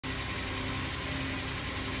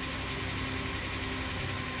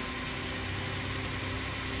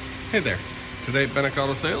Hey there. Today at Bennick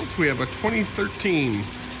Auto Sales, we have a 2013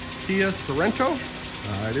 Kia Sorento.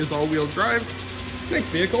 It is all-wheel drive. Nice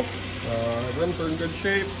vehicle. Rims are in good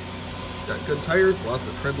shape. It's got good tires, lots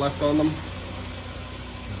of tread left on them.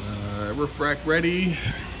 Roof rack ready.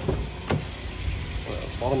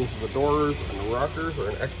 Bottoms of the doors and the rockers are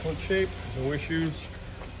in excellent shape. No issues.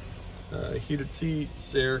 Heated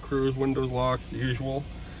seats, air, cruise, windows, locks, the usual.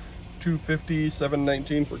 250,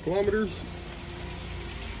 719 for kilometers.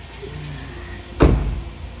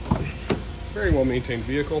 Very well maintained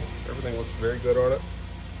vehicle. Everything looks very good on it.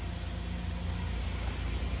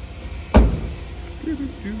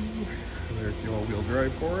 There's the all-wheel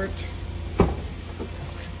drive for it.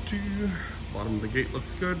 Bottom of the gate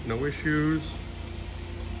looks good, no issues.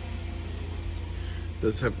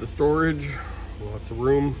 Does have the storage, lots of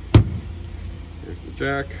room. Here's the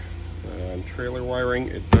jack and trailer wiring.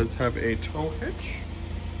 It does have a tow hitch,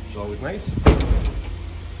 which is always nice.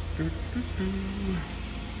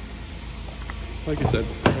 Like I said,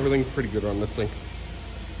 everything's pretty good on this thing.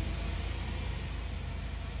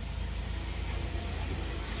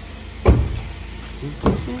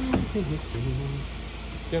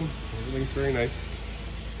 Again, everything's very nice.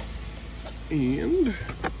 And it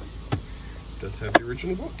does have the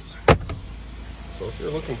original books. So if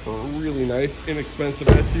you're looking for a really nice, inexpensive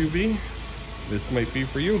SUV, this might be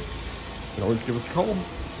for you. You can always give us a call.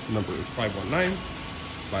 The number is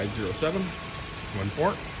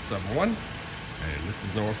 519-507-1471. And this is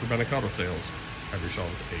Noah for Bennick Auto Sales. Have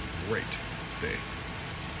yourselves a great day.